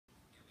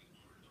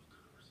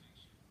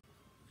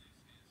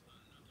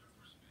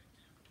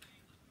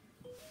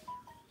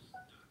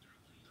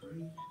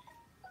3,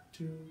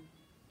 2,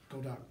 go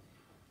down.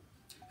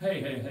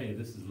 Hey,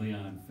 this is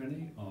Leon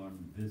Finney on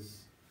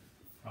this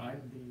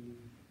Friday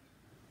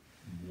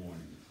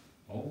morning,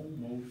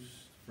 almost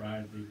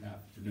Friday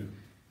afternoon.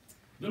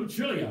 A little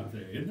chilly out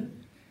there, isn't it?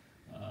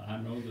 I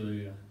know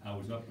I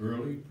was up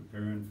early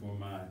preparing for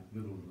my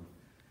little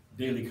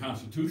daily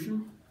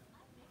constitution,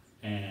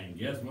 and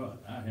guess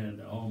what? I had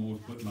to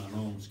almost put my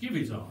long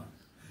skivvies on.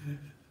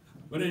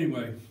 But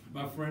anyway,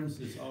 my friends,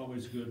 it's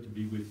always good to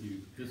be with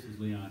you. This is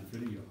Leon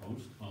Finney, your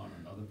host on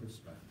Another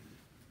Perspective.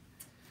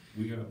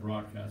 We are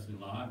broadcasting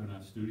live in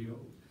our studio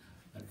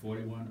at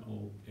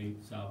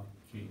 4108 South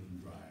King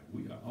Drive.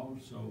 We are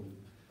also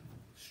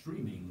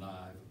streaming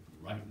live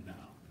right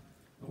now.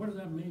 Now, what does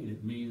that mean?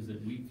 It means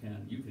that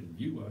you can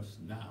view us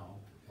now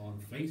on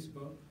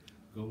Facebook.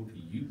 Go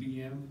to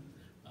UBM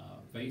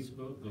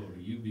Facebook, go to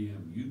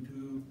UBM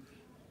YouTube,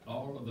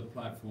 all of the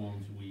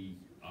platforms we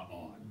are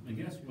on. And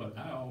guess what?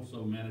 I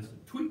also managed to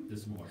tweet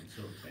this morning,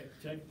 so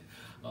check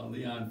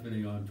Leon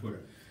Finney on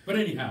Twitter. But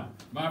anyhow,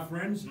 my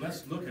friends,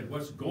 let's look at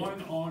what's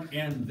going on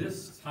in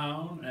this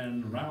town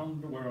and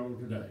around the world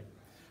today.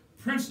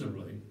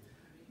 Principally,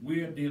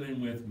 we are dealing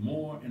with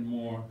more and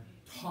more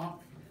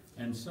talk,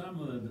 and some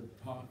of the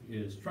talk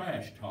is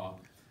trash talk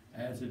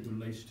as it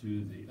relates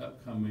to the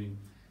upcoming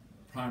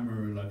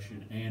primary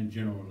election and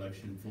general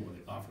election for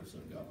the office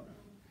of governor.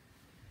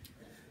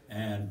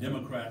 And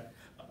Democrat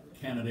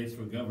candidates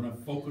for governor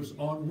focus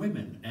on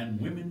women and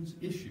women's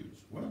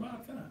issues. What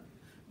about that?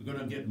 We're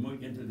going to get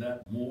into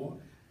that more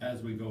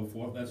as we go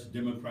forth. That's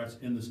Democrats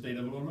in the state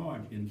of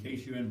Illinois. In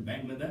case you're in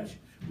Bangladesh,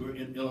 we're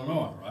in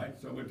Illinois, right?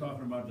 So we're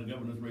talking about the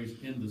governor's race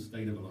in the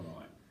state of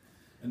Illinois.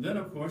 And then,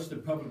 of course, the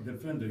public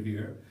defender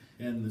here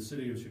in the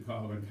city of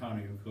Chicago and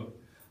county of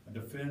Cook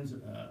defends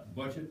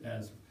budget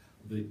as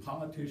the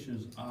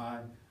politicians eye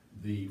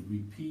the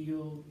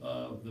repeal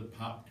of the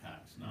pop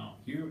tax. Now,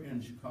 here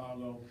in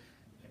Chicago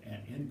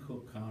and in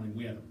Cook County,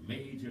 we had a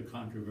major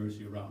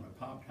controversy around the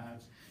pop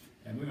tax,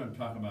 and we're going to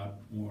talk about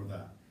more of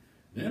that.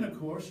 Then, of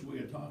course, we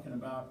are talking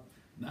about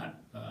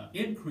not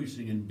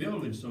increasing and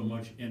building so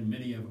much in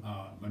many of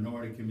our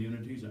minority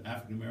communities, or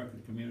African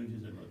American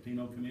communities, and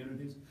Latino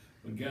communities.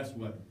 But guess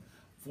what?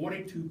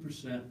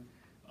 42%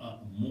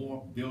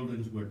 more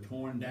buildings were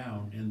torn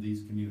down in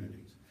these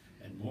communities.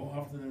 And more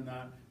often than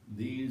not,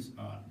 these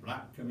are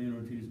black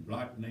communities,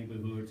 black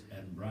neighborhoods,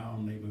 and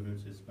brown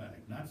neighborhoods,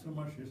 Hispanic. Not so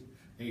much as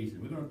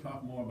Asian. We're going to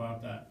talk more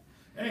about that.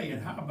 Hey,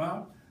 and how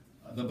about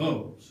the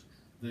Bulls?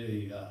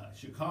 The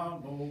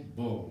Chicago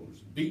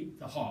Bulls beat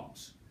the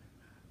Hawks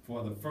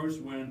for the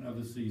first win of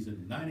the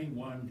season,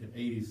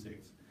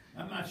 91-86.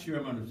 I'm not sure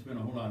I'm going to spend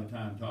a whole lot of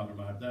time talking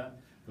about that,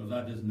 because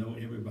I just know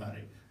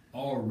everybody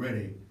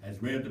already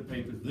has read the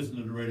papers, listened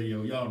to the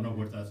radio. Y'all know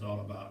what that's all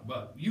about.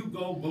 But you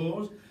go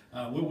Bulls.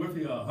 We're with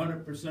you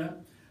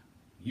 100%.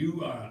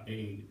 You are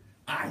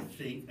I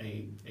think,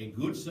 a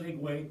good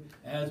segue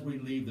as we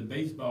leave the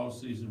baseball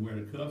season, where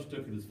the Cubs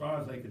took it as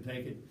far as they could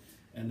take it.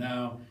 And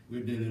now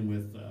we're dealing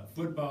with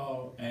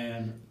football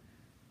and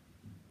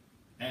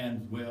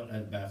well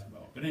as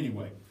basketball. But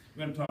anyway,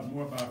 we're going to talk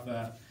more about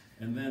that.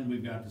 And then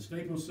we've got the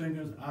Staple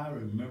Singers. I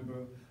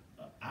remember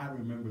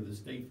the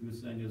Staple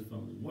Singers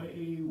from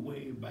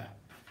way back.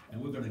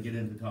 And we're going to get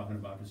into talking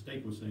about the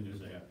Staple Singers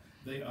there.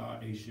 They are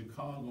a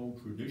Chicago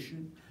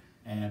tradition.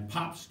 And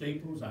Pop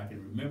Staples, I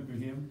can remember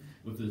him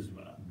with his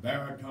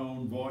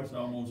baritone voice,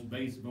 almost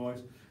bass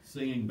voice,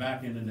 singing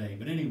back in the day.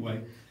 But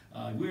anyway,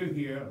 we're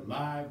here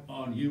live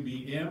on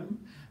UBM,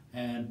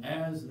 and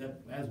as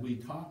we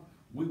talk,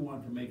 we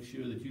want to make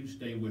sure that you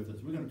stay with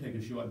us. We're going to take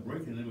a short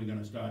break, and then we're going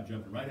to start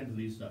jumping right into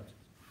these subjects.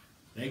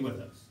 Stay with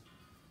us.